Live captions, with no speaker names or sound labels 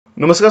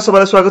नमस्कार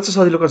सबैलाई स्वागत छ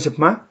सजिलो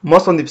कन्सेप्टमा। म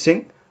सन्दीप सिंह।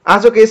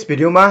 आजको यस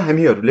भिडियोमा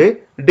हामीहरूले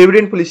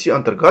डिभिडेन्ड पोलिसी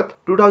अन्तर्गत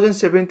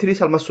 2007-3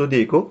 सालमा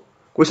सोधिएको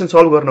क्वेशन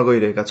सल्भ गर्न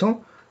गइरहेका छौं।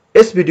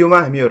 यस भिडियोमा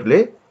हामीहरूले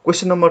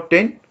क्वेशन नम्बर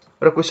 10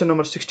 र क्वेशन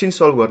नम्बर 16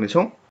 सल्भ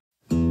गर्नेछौं।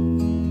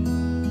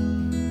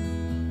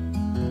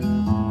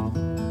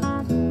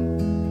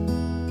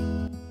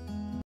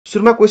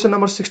 सुरुमा क्वेशन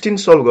नम्बर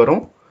 16 सल्भ गरौं।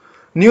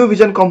 न्यू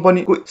भिजन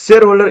कम्पनीको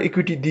शेयर होल्डर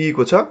इक्विटी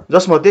दिएको छ,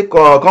 जसमध्ये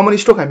कमन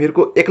स्टक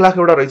हामीहरूको 1 लाख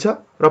एउटा रहेछ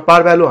र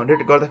पार भ्यालु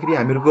 100 गर्दाखेरि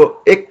हामीहरूको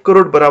 1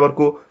 करोड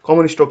बराबरको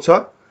कमन स्टक छ।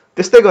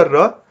 त्यस्तै गरेर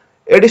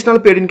additional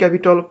paid in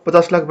capital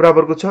 50 lakh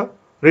बराबरको छ,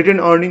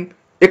 रिटेन अर्निङ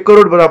 1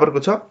 करोड बराबरको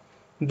छ।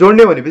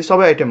 जोड्ने भनेपछि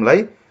सबै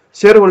आइटमलाई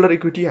शेयर होल्डर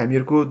इक्विटी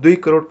हामीहरूको 2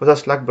 करोड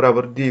 50 लाख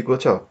बराबर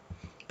दिएको छ।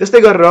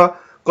 त्यस्तै गरेर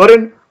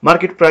करेन्ट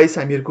मार्केट प्राइस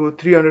हामीहरूको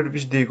 300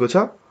 रुपैयाँ दिएको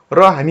छ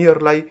र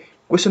हामीहरूलाई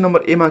क्वेशन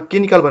नम्बर ए मा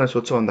के निकाल भनेर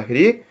सोध्छ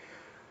भन्दाखेरि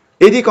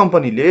यदि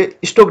कम्पनीले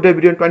स्टक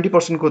डिभिडेन्ड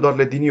 20% को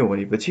दरले दिने हो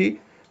भनेपछि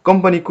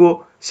कम्पनीको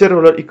शेयर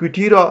होल्डर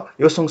इक्विटी र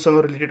यो सँगसँग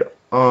रिलेटेड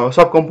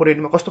सब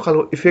कम्पोनेन्टमा कस्तो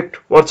खालको इफेक्ट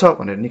पर्छ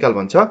भनेर निकाल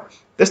भन्छ।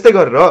 त्यस्तै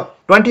गरेर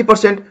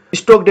 20%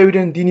 स्टक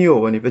डिभिडेन्ड दिने हो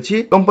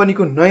भनेपछि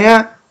कम्पनीको नयाँ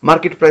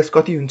मार्केट प्राइस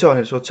कति हुन्छ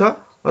भनेर सोध्छ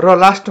र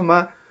लास्टमा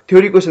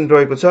थ्योरी क्वेशन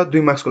रहेको छ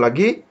 2 मार्क्सको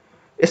लागि।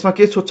 यसमा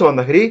के सोध्छ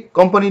भन्दाखेरि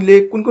कम्पनीले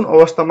कुन कुन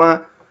अवस्थामा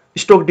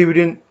स्टक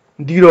डिभिडेन्ड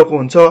दिइरहेको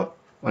हुन्छ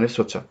भनेर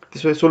सोध्छ।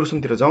 त्यसपछि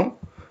सोलुसनतिर जाउँ।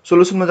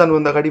 सोलुसनमा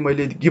जानुभन्दा अगाडि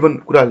मैले गिवन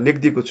कुरा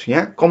लेखिदिएको छु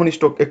यहाँ। Common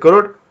stock 1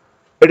 crore,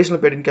 additional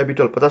paid in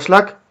capital 50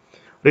 lakh,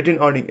 retain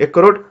earning 1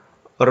 crore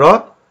र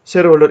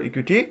शेयर होल्डर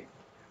इक्विटी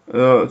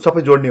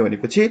सबै जोड्ने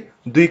भनेपछि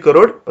 2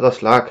 करोड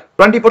 50 लाख।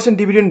 20%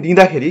 डिभिडेन्ड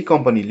दिँदाखेरि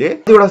कम्पनीले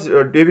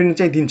कतिवटा डिभिडेन्ड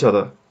चाहिँ दिन्छ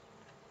त?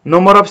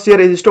 Number of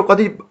share as stock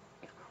कति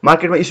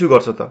मार्केटमा इस्यु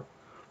गर्छ त?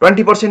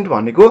 20%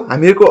 भनेको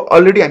हामीहरूको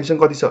अलरेडी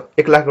हामीसँग कति छ?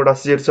 1 लाख एउटा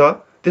शेयर छ।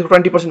 त्यसको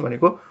 20%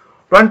 भनेको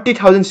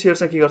 20,000 शेयर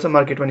चाहिँ के गर्छ?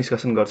 मार्केटमा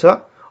निष्कासन गर्छ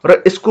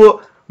र यसको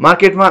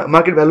मार्केट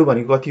भ्यालु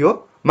भनेको कति हो?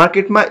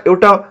 मार्केटमा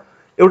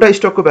एउटा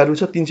स्टकको भ्यालु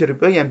छ 300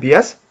 रुपैयाँ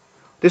एमपीएस।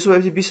 त्यसो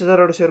भएपछि 20,000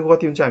 वटा शेयरको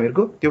कति हुन्छ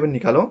हामीहरूको? त्यो पनि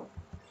निकालौं।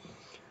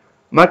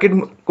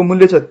 मार्केटको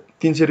मूल्य छ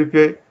 300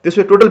 रुपैयाँ।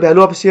 त्यसपछि टोटल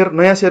भ्यालु अफ शेयर,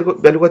 नयाँ शेयरको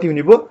भ्यालु कति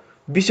हुने भयो?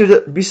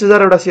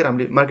 20,000 वटा शेयर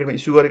हामीले मार्केटमा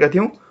इस्यु गरेका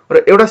थियौं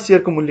र एउटा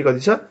शेयरको मूल्य कति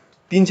छ?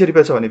 300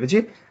 रुपैयाँ छ भनेपछि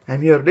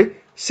हामीहरूले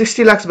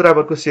 60 लाख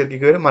बराबरको शेयर के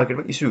गर्यौं?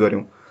 मार्केटमा इस्यु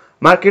गर्यौं।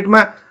 मार्केटमा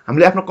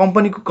हामीले आफ्नो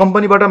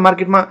कम्पनीबाट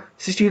मार्केटमा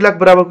 60 लाख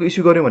बराबरको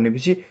इस्यु गर्यौं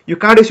भनेपछि यो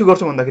कहाँ इस्यु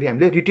गर्छौं भन्दाखेरि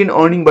हामीले रिटेन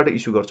अर्निङबाट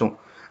इस्यु गर्छौं।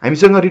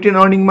 हामीसँग रिटेन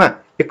अर्निङमा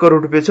 1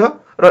 करोड रुपैयाँ छ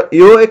र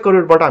यो 1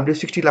 करोडबाट हामीले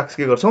 60 लाख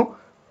के गर्छौं?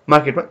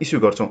 मार्केटमा इस्यु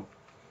गर्छौं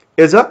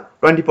एज अ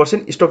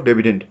 20% स्टक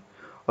डिभिडेन्ड।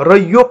 र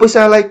यो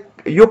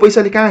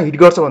पैसाले कहाँ हिट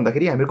गर्छ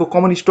भन्दाखेरि हामीहरूको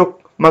कमन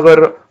स्टकमा गएर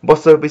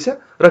बस्छ यो पैसा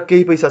र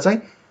केही पैसा चाहिँ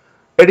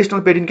एडिशनल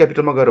पेड इन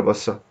क्यापिटलमा गएर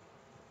बस्छ।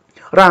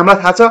 र हामीलाई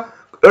थाहा छ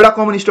एउटा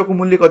कमन स्टकको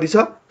मूल्य कति छ?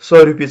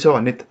 100 रुपैयाँ छ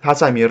भन्ने थाहा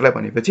छ हामीहरूलाई।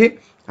 भनेपछि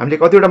हामीले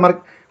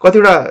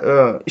कतिवटा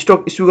स्टक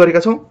इस्यु गरेका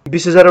छौं?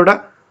 20,000 वटा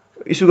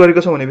इस्यु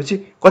गरेका छौं भनेपछि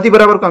कति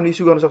बराबरको हामीले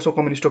इस्यु गर्न सक्छौं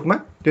कमन स्टकमा?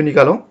 त्यो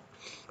निकालौं।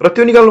 र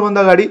त्यो निकाल्नु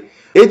भन्दा अगाडि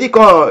यदि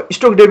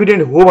स्टक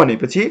डिभिडेन्ड हो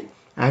भनेपछि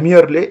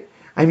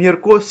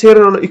हामीहरूको शेयर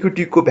होल्डर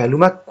इक्विटीको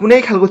भ्यालुमा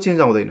कुनै खालको चेन्ज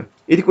आउँदैन।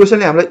 यदि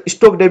क्वेशनले हामीलाई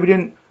स्टक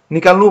डिभिडेन्ड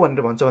निकाल्नु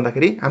भनेर भन्छ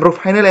भन्दाखेरि हाम्रो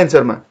फाइनल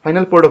एन्सरमा,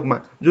 फाइनल प्रोडक्टमा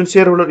जुन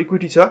शेयर होल्डर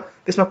इक्विटी छ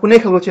त्यसमा कुनै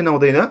खालको चेन्ज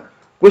आउँदैन।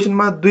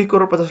 क्वेशनमा 2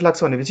 करोड 50 लाख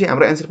छ भनेपछि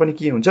हाम्रो एन्सर पनि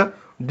के हुन्छ?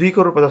 2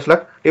 करोड 50 लाख।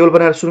 टेबल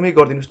बनाएर सुरुमै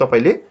गरिदिनुस्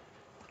तपाईले।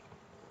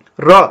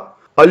 र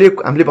अहिले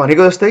हामीले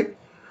भनेको जस्तै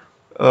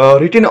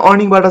रिटेन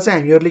अर्निङबाट चाहिँ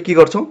हामीहरूले के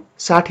गर्छौं?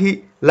 60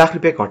 लाख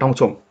रुपैयाँ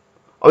घटाउँछौं।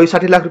 अब यो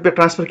 60 लाख रुपैयाँ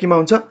ट्रान्सफर केमा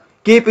हुन्छ?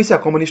 केही पैसा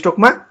कमन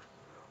स्टकमा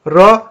र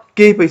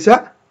केही पैसा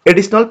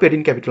एडिशनल पेड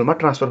इन क्यापिटलमा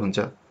ट्रान्सफर हुन्छ।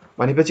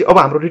 भनेपछि अब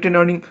हाम्रो रिटेन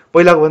अर्निङ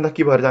पहिलाको भन्दा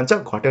के भएर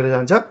जान्छ? घटेर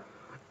जान्छ।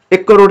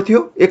 1 करोड थियो,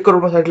 1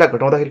 करोडमा 60 लाख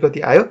घटाउँदाखेरि कति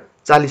आयो?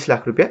 40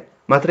 लाख रुपैयाँ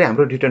मात्रै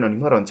हाम्रो रिटेन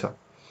अर्निङमा रहन्छ।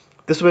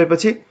 त्यसो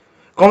भएपछि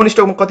कमन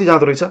स्टकमा कति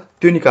जाँदो रहेछ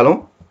त्यो निकालौं।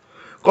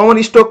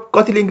 कमन स्टक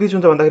कतिले इन्क्रिज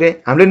हुन्छ भन्दाखेरि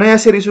हामीले नयाँ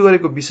शेयर इस्यु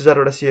गरेको 20,000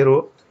 वटा शेयर हो।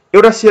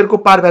 एउटा शेयरको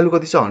पार भ्यालु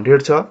कति छ?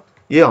 100 छ।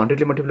 यो 100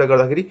 ले मल्टिप्लाई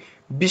गर्दाखेरि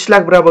 20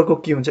 लाख बराबरको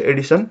के हुन्छ?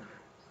 एडिसन।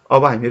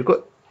 अब हामीहरूको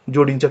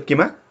जोडिन्छ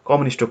केमा?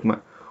 कमन स्टकमा।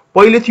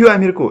 पहिले थियो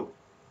हामीहरूको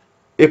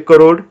 1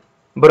 करोड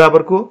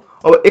बराबरको,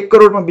 अब 1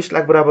 करोडमा 20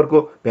 लाख बराबरको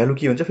भ्यालु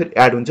के हुन्छ? फेरि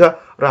एड हुन्छ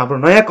र हाम्रो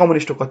नयाँ कमन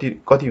स्टक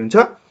कति हुन्छ?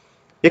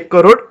 1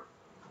 करोड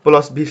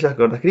प्लस 20 लाख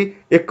गर्दाखेरि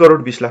 1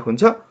 करोड 20 लाख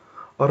हुन्छ।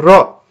 र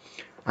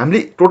हामीले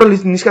टोटल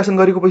निष्कासन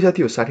गरेको पैसा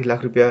थियो 60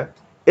 लाख रुपैयाँ।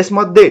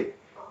 यसमध्ये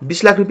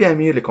 20 लाख रुपैयाँ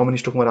हामीले कमन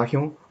स्टकमा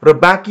राख्यौं र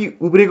बाँकी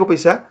उब्रेको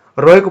पैसा,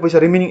 रहेको पैसा,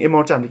 रिमेनिङ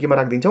एमाउन्ट चाहिँ हामीले केमा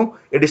राख्दिन्छौं?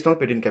 Additional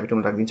paid in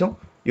क्यापिटलमा राख्दिन्छौं।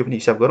 यो पनि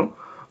हिसाब गरौँ।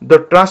 The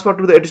transfer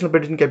to the additional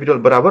paid in capital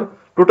बराबर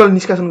टोटल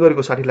निष्कासन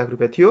गरेको 60 लाख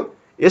रुपैयाँ थियो।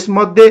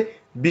 यसमध्ये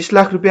 20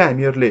 लाख रुपैयाँ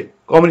हामीहरूले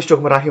कमन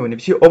स्टकमा राख्यौं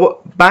भनेपछि अब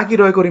बाँकी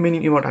रहेको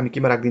रिमेनिङ एमाउन्ट हामी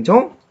केमा राख्दिन्छौं?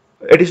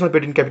 Additional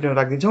paid in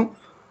क्यापिटलमा राख्दिन्छौं।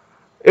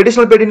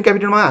 Additional paid in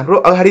क्यापिटलमा हाम्रो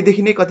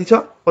अगाडिदेखि नै कति छ?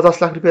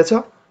 50 लाख रुपैयाँ छ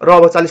र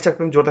अब 40 लाख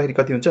रुपैयाँ जोड्दाखेरि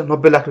कति हुन्छ?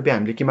 90 लाख रुपैयाँ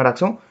हामीले केमा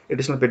राख्छौं?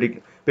 एडिशनल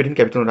पेड इन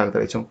क्यापिटलमा राख्दै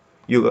रहेछौं।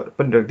 यो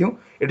पनि राख्दियौं।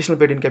 एडिशनल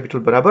पेड इन क्यापिटल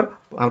बराबर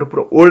हाम्रो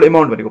पुरो ओल्ड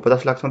एमाउन्ट भनेको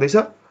 50 लाख छँदैछ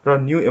र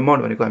न्यू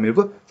एमाउन्ट भनेको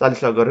हामीहरूको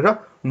 40 लाख गरेर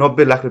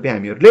 90 लाख रुपैयाँ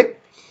हामीहरूले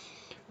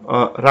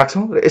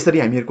राख्छौँ र यसरी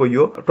हामीहरूको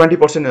यो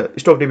 20%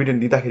 स्टक डिभिडेन्ड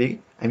दिँदाखेरि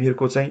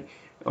हामीहरूको चाहिँ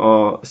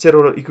सेयर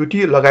होल्डर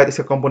इक्विटी लगायत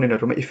यसका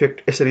कम्पोनेन्टहरुमा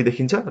इफेक्ट यसरी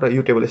देखिन्छ र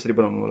यो टेबल यसरी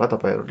बनाउनु होला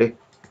तपाईहरुले।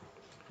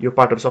 यो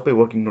पार्टहरु सबै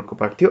वर्किङ नोटको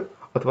पार्ट थियो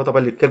अथवा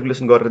तपाईले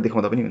क्याल्कुलेसन गरेर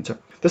देखाउँदा पनि हुन्छ।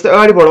 त्यस्तै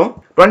अगाडि बढौं।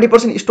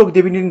 20% स्टक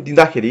डिभिडेन्ड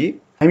दिँदाखेरि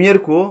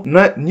हामीहरुको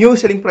न्यू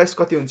सेलिङ प्राइस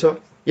कति हुन्छ,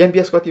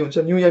 एनपीएस कति हुन्छ,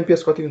 न्यू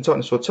एनपीएस कति हुन्छ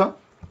भनेर सोध्छ।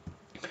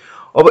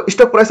 अब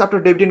स्टक प्राइस आफ्टर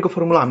डिभिडेन्डको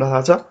फर्मुला हामीलाई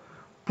थाहा छ।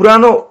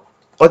 पुरानो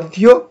कति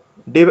थियो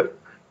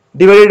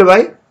डिवाइडेड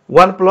बाइ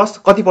 1 प्लस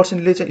कति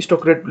पर्सेन्टले चाहिँ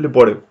स्टक रेटले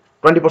बढ्यो,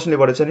 20% ले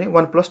बढेछ भने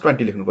 1 प्लस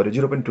 20 लेख्नु पर्यो,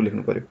 0.2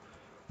 लेख्नु पर्यो।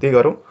 त्यही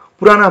गरौँ।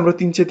 पुरानो हाम्रो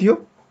 300 थियो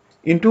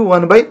इन्टु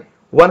 1 बाइ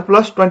 1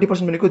 प्लस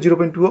 20% भनेको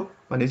 0.2 हो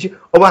भनेपछि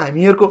अब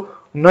हामीहरुको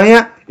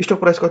नयाँ स्टक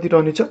प्राइस कति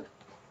रहनेछ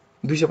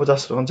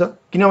 250 रहन्छ।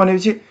 किन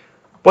भनेपछि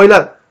पहिला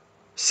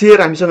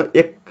शेयर हामीसँग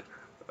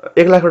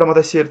 1 लाख वटा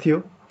मात्र शेयर थियो,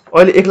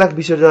 अहिले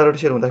 1,20,000 वटा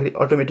शेयर हुँदाखेरि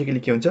अटोमेटिकली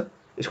के हुन्छ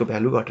यसको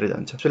भ्यालु घटेर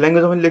जान्छ। सो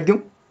ल्याङ्ग्वेजमा पनि लेख्दियौ,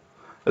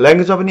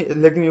 ल्याङ्ग्वेजमा पनि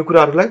लेख्दियौ यो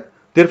कुराहरुलाई।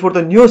 Therefore,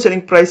 the new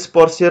selling price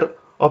per share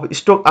of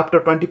stock after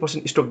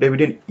 20% stock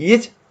dividend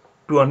is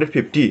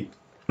 250.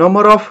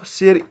 Number of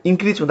share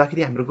increase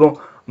हुँदाखेरि हाम्रो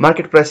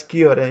मार्केट प्राइस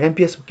के हो र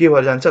एमपीएस के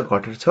भएर जान्छ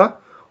घटेर छ।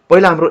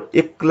 पहिला हाम्रो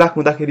 1 लाख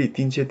हुँदाखेरि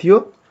 300 थियो,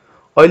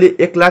 अहिले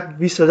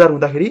 1,20,000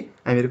 हुँदाखेरि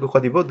हामीहरुको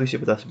कति भयो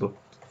 250 भयो।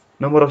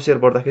 नम्बर अफ शेयर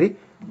बढ्दाखेरि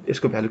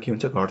यसको भ्यालु के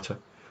हुन्छ घट्छ।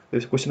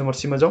 त्यसो क्वेशन नम्बर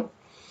सी मा जाउँ।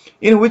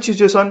 In which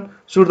situation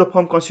should the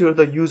firm consider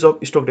the use of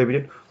stock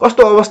dividend?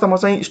 कस्तो अवस्थामा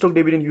चाहिँ स्टक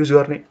डिभिडेन्ड युज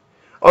गर्ने?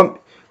 अब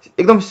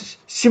एकदम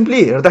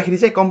सिम्पली हेर्दाखेरि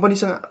चाहिँ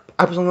कम्पनीसँग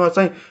आफूसँग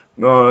चाहिँ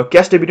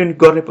क्याश डिभिडेन्ड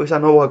गर्ने पैसा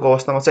नभएको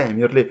अवस्थामा चाहिँ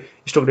हामीहरुले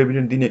स्टक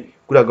डिभिडेन्ड दिने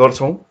कुरा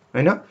गर्छौं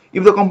हैन।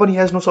 If the company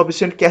has no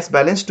sufficient cash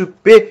balance to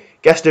pay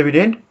cash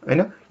dividend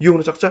हैन, यो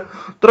हुन सक्छ।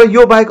 तर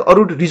यो बाहेक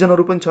अरु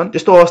रिजनहरु पनि छन्।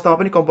 त्यस्तो अवस्थामा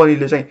पनि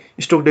कम्पनीले चाहिँ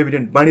स्टक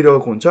डिभिडेन्ड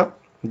बाँडिरहेको हुन्छ।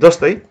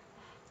 जस्तै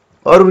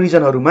अरु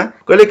रिजनहरुमा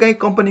कहिलेकाहीँ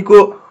कम्पनीको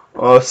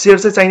शेयर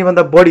चाहिँ चाहिने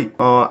भन्दा बढी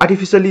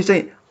आर्टिफिशियली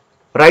चाहिँ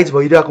राइज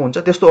भइरहेको हुन्छ।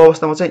 त्यस्तो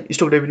अवस्थामा चाहिँ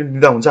स्टक डिभिडेन्ड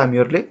दिँदा हुन्छ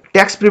हामीहरुले।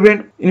 ट्याक्स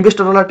प्रिभेन्ट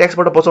इन्भेस्टरलाई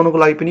ट्याक्सबाट बचाउनको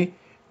लागि पनि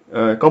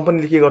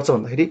कम्पनीले के गर्छ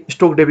भन्दाखेरि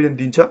स्टक डिभिडेन्ड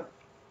दिन्छ।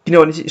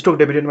 किनभने चाहिँ स्टक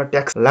डिभिडेन्डमा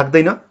ट्याक्स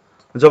लाग्दैन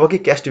जबकि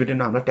क्याश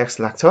डिभिडेन्डमा हामीलाई ट्याक्स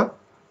लाग्छ।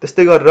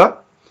 त्यस्तै गरेर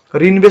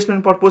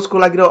रिइन्भेस्टमेन्ट पर्पजको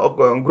लागि र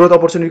ग्रोथ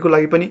अपर्चुनिटीको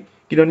लागि पनि,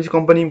 किनभने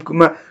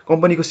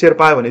कम्पनीको शेयर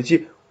पायो भनेपछि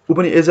उ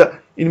पनि एज अ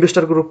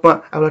इन्भेस्टरको रूपमा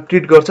आफूलाई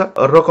ट्रिट गर्छ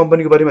र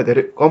कम्पनीको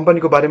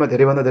बारेमा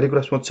धेरै भन्दा धेरै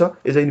कुरा सोच्छ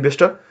एज अ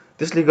इन्भेस्टर।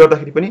 त्यसले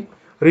गर्दाखेरि पनि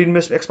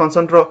रिइन्भेस्ट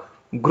एक्सपान्सन र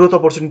ग्रोथ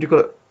अपर्चुनिटीको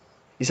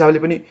हिसाबले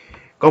पनि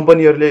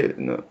कम्पनीहरुले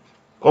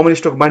कमन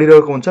स्टक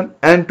बाँडिरहेको हुन्छन्।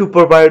 And to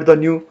provide the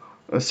new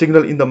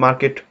signal in the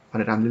market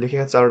भनेर हामीले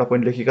लेखेका 4वटा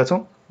पोइन्ट लेखेका छौं।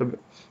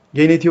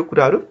 यही नै थियो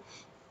कुराहरु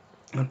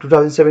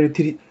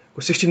 2073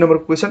 को 16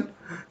 नम्बरको क्वेशन।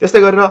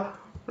 त्यस्तै गरेर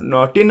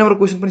 10 नम्बर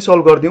क्वेशन पनि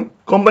सल्भ गर्दियौ।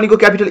 कम्पनीको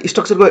क्यापिटल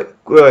स्ट्रक्चरको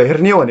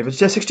हेर्ने हो भनेपछि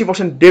चाहिँ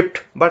 60%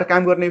 डेब्टबाट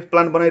काम गर्ने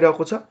प्लान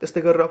बनाइरहेको छ।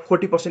 त्यस्तै गरेर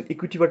 40%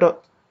 इक्विटीबाट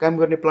काम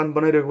गर्ने प्लान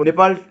बनाइरहेको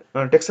नेपाल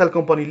टेक्सटाइल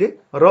कम्पनीले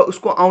र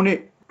उसको आउने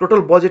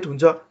टोटल बजेट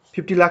हुन्छ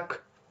 50 लाख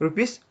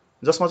रुपैयाँ,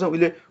 जसमा चाहिँ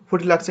उले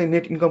 40 लाख चाहिँ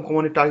नेट इन्कम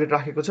कमाउने टार्गेट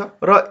राखेको छ।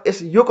 र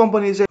यो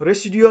कम्पनीले चाहिँ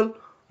residual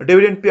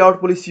dividend pay out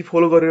policy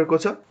follow गरिरहेको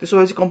छ।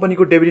 त्यसोभएपछि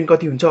कम्पनीको डिभिडेन्ड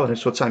कति हुन्छ भनेर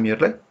सोध्छ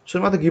हामीहरुलाई।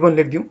 सुरुमा त गिभन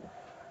लेख्दियौ।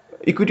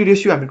 इक्विटी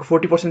रेशियो हामीको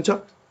 40% छ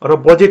र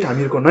बजेट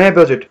हामीहरुको नयाँ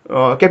बजेट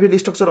क्यापिटल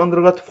स्ट्रक्चर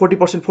अन्तर्गत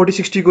 40%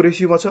 40-60 को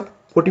रेशियोमा छ।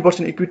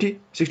 40% इक्विटी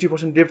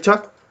 60% डेब्ट छ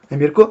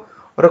हामीहरुको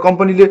र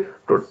कम्पनीले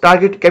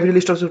टार्गेट क्यापिटल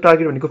स्ट्रक्चर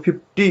टार्गेट भनेको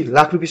 50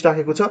 लाख रुपैयाँ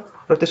राखेको छ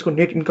र त्यसको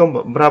नेट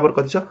इन्कम बराबर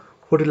कति छ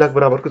 40 लाख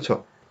बराबरको छ।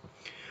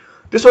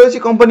 त्यसोपछि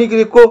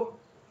कम्पनीको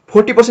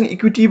 40%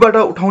 इक्विटीबाट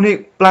उठाउने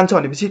प्लान छ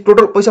भनेपछि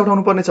टोटल पैसा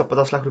उठाउनु पर्ने छ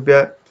 50 लाख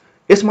रुपैयाँ।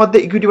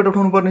 यसमध्ये इक्विटीबाट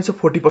उठाउनु पर्ने छ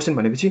 40%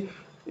 भनेपछि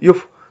यो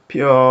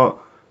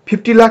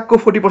 50 लाख को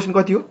 40%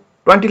 कति हो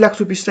 20 लाख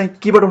रुपैयाँ चाहिँ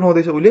केबाट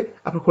उठाउँदैछ उले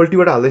आफ्नो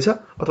खोल्टीबाट हाल्दैछ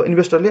अथवा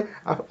इन्भेस्टरले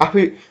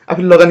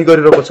आफैले लगानी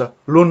गरिरहेको छ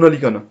loan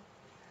नलिकन।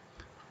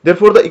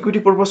 Therefore, the equity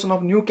proportion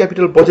of new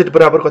capital budget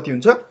बराबर कति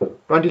हुन्छ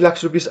 20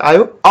 लाख रुपैयाँ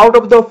आयो। आउट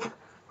अफ द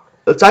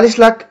 40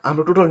 लाख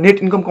हाम्रो टोटल नेट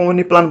इन्कम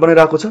कमाउने प्लान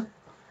बनाइरहेको छ।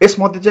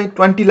 यसमध्ये चाहिँ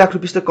 20 लाख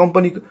रुपैयाँ त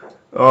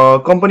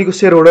कम्पनीको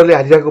शेयर होल्डरले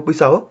हालिरहेको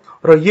पैसा हो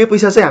र यो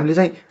पैसा चाहिँ हामीले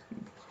चाहिँ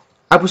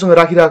आफूसँग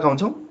राखिरहेका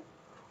हुन्छौं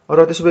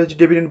र त्यसपछि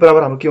डिभिडेन्ड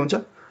बराबर हाम्रो के हुन्छ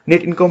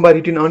net income by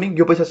retain earning.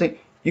 यो पैसा चाहिँ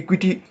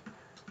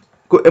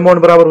इक्विटीको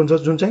अमाउन्ट बराबर हुन्छ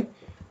जुन चाहिँ।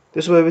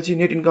 त्यसो भएपछि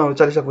नेट इन्कम हाम्रो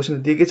 40 लाख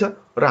क्वेशनले दिएकै छ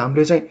र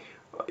हामीले चाहिँ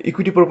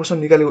इक्विटी प्रोपोर्सन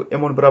निकालेको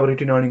अमाउन्ट बराबर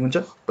रिटेन अर्निङ हुन्छ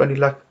 20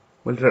 लाख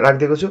मैले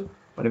राखिदिएको छु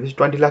भनेपछि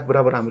 20 लाख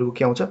बराबर हाम्रो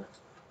के आउँछ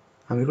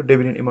हामीको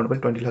डिभिडेन्ड अमाउन्ट पनि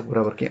 20 लाख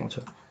बराबर के आउँछ।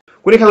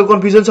 कुनै खालको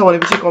कन्फ्युजन छ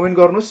भनेपछि कमेन्ट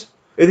गर्नुस्।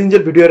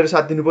 यदिन्जेल भिडियो हेरेर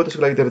साथ दिनुभयो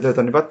त्यसको लागि धेरै धेरै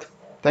धन्यवाद।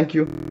 Thank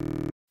you.